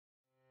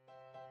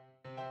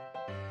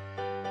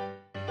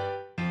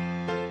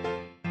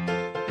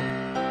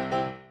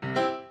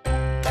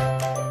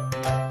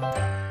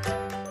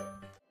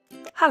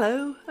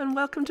Hello and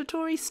welcome to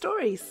Tori's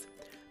Stories.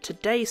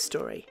 Today's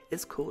story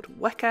is called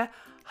Weka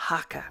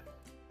Haka.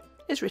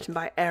 It's written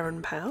by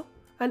Erin Powell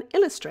and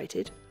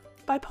illustrated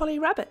by Polly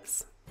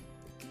Rabbits.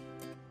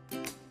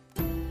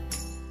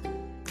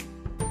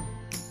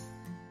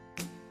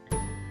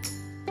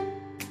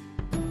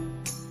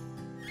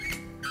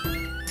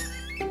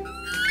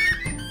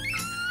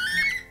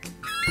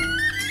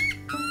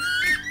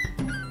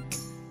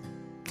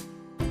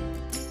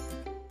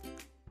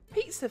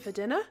 Pizza for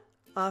dinner?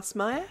 Asked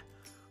Maia.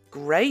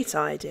 Great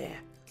idea.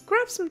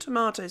 Grab some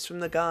tomatoes from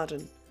the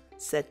garden,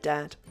 said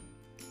Dad.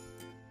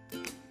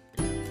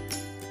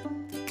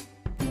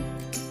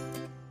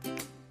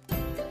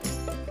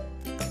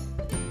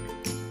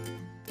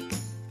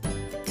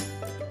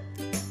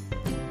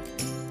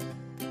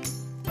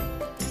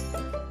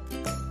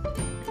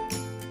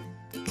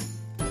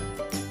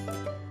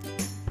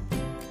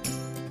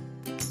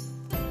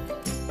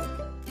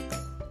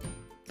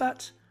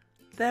 But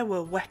there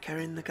were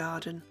Weka in the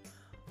garden.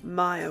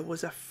 Maia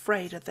was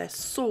afraid of their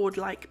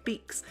sword-like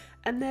beaks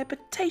and their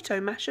potato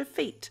masher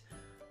feet.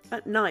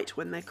 At night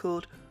when they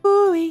called,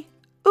 "Ooey,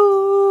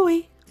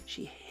 ooey,"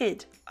 she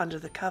hid under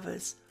the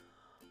covers.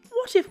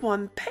 What if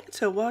one pecked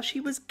her while she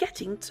was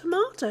getting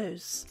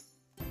tomatoes?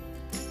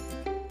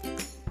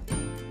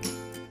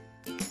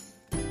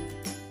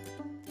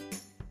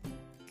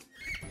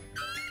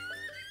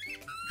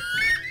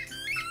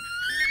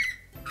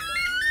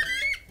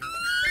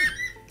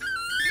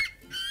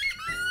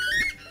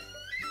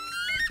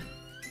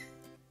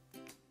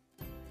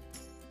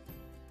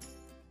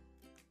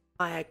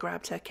 Maia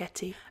grabbed her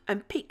ketty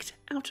and peeked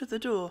out of the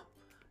door.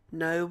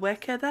 No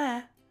Weka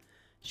there.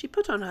 She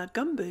put on her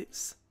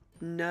gumboots.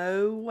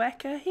 No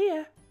Weka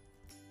here.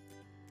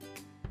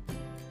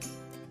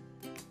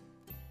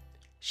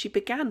 She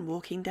began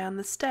walking down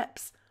the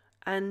steps,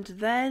 and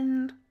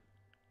then...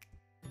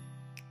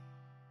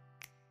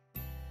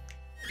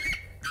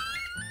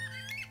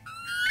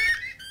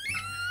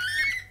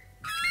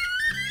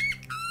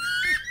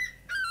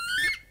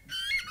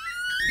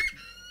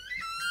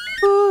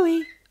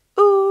 Ooey,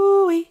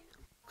 ooey,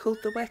 called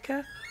the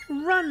Weka.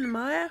 Run,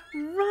 Maia,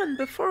 run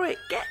before it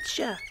gets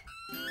you.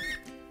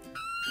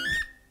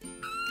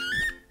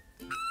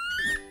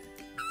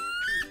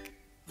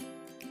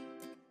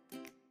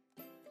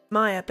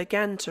 Maia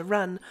began to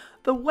run.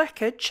 The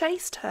Weka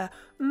chased her.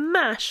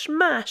 Mash,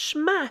 mash,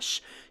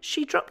 mash.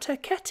 She dropped her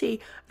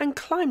ketty and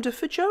climbed a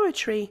feijoa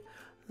tree.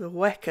 The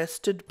Weka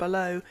stood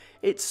below,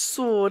 its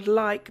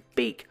sword-like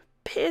beak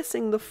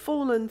piercing the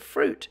fallen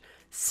fruit.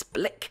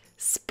 Splick,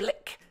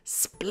 splick,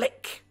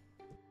 splick.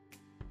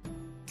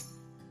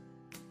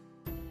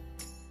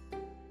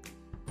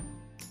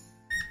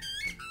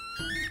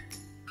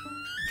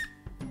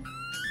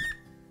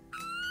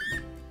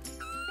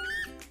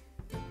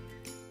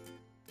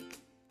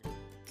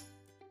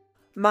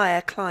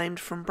 Maia climbed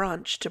from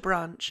branch to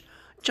branch,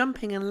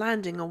 jumping and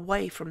landing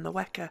away from the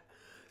Weka.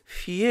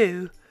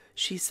 Phew,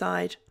 she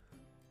sighed.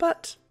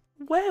 But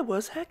where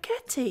was her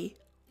ketty?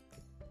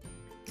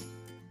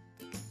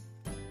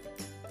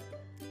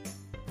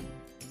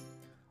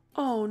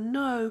 Oh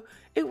no,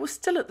 it was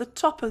still at the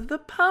top of the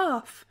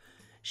path.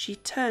 She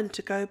turned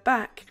to go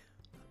back,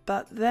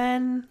 but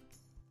then...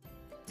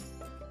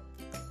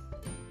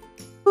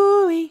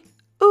 Ooey,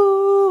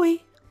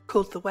 ooey,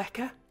 called the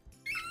Weka.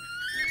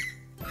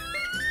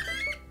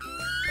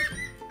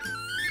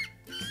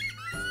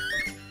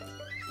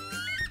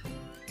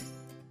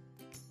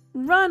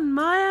 Run,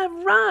 Maia,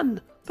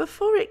 run,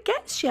 before it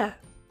gets you.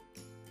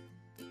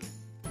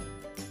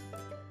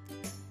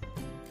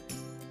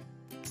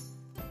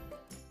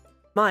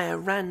 Maia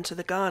ran to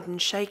the garden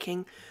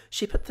shaking.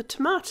 She put the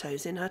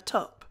tomatoes in her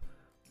top.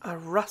 A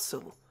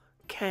rustle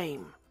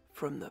came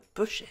from the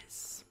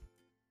bushes.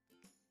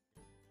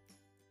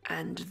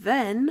 And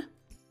then...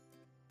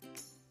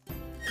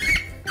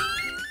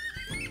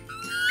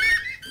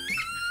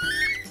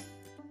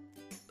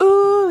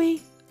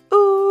 Ooey,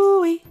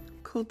 ooey,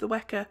 called the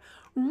Weka.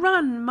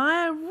 Run,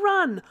 Maia,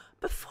 run,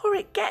 before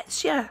it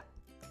gets you.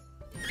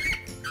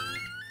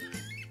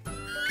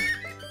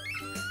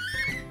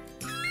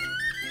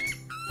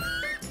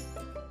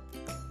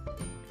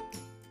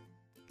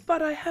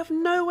 But I have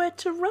nowhere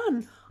to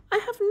run. I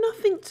have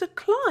nothing to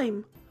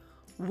climb.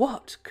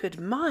 What could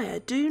Maia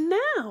do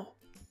now?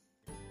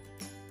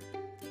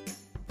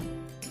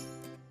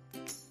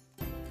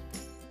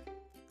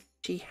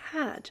 She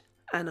had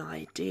an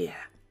idea.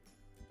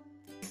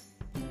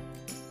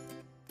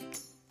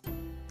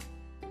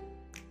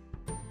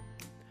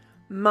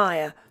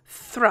 Maia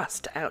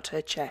thrust out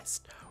her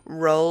chest,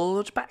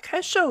 rolled back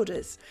her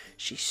shoulders.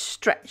 She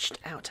stretched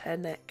out her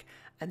neck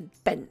and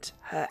bent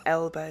her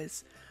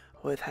elbows.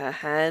 With her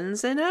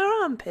hands in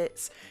her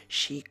armpits,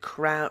 she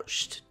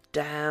crouched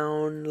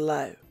down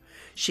low.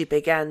 She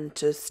began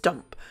to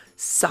stomp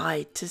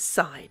side to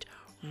side,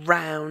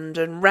 round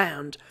and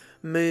round,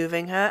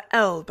 moving her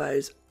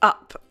elbows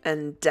up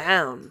and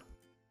down.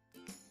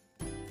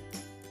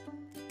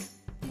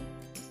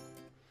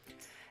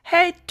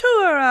 "Hey,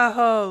 Tora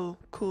ho!"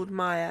 called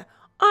Maia.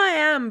 "I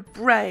am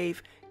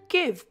brave.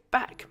 Give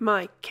back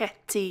my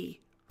ketty.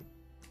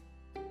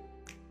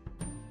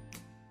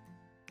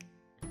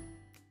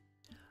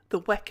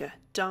 The Weka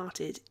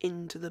darted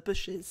into the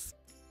bushes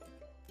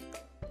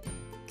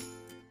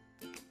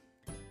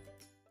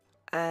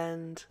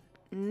and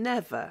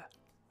never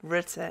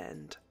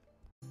returned.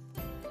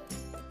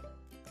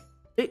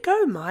 "Where'd it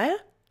go, Maia?"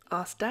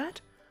 asked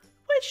Dad.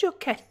 "Where's your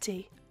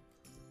ketty?"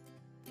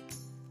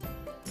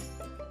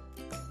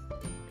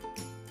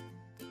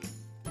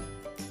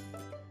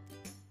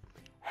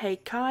 "Hei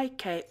kai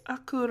ke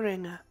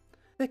akuringa.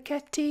 The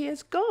ketty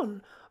is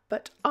gone,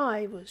 but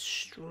I was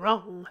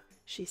strong,"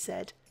 she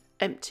said,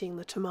 emptying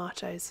the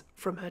tomatoes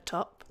from her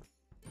top.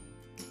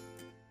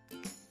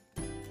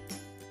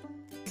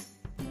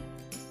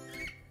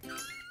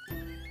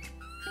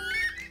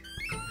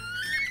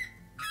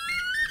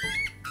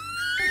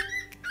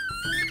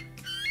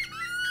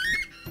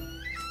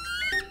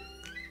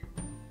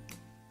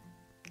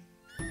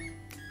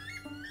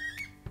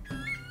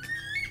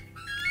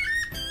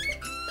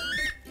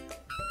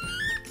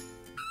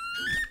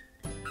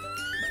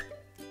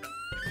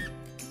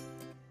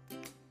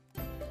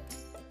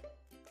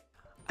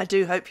 I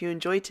do hope you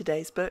enjoyed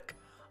today's book.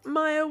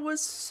 Maia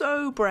was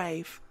so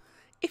brave.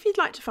 If you'd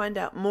like to find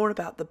out more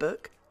about the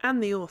book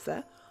and the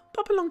author,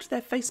 pop along to their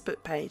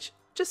Facebook page.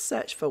 Just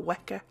search for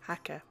Weka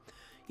Haka.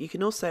 You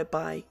can also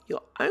buy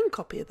your own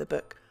copy of the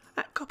book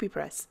at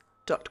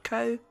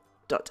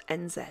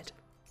copypress.co.nz.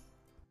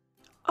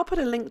 I'll put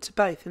a link to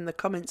both in the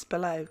comments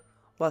below.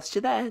 Whilst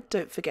you're there,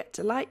 don't forget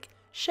to like,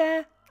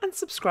 share and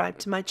subscribe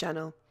to my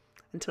channel.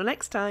 Until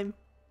next time,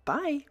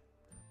 bye!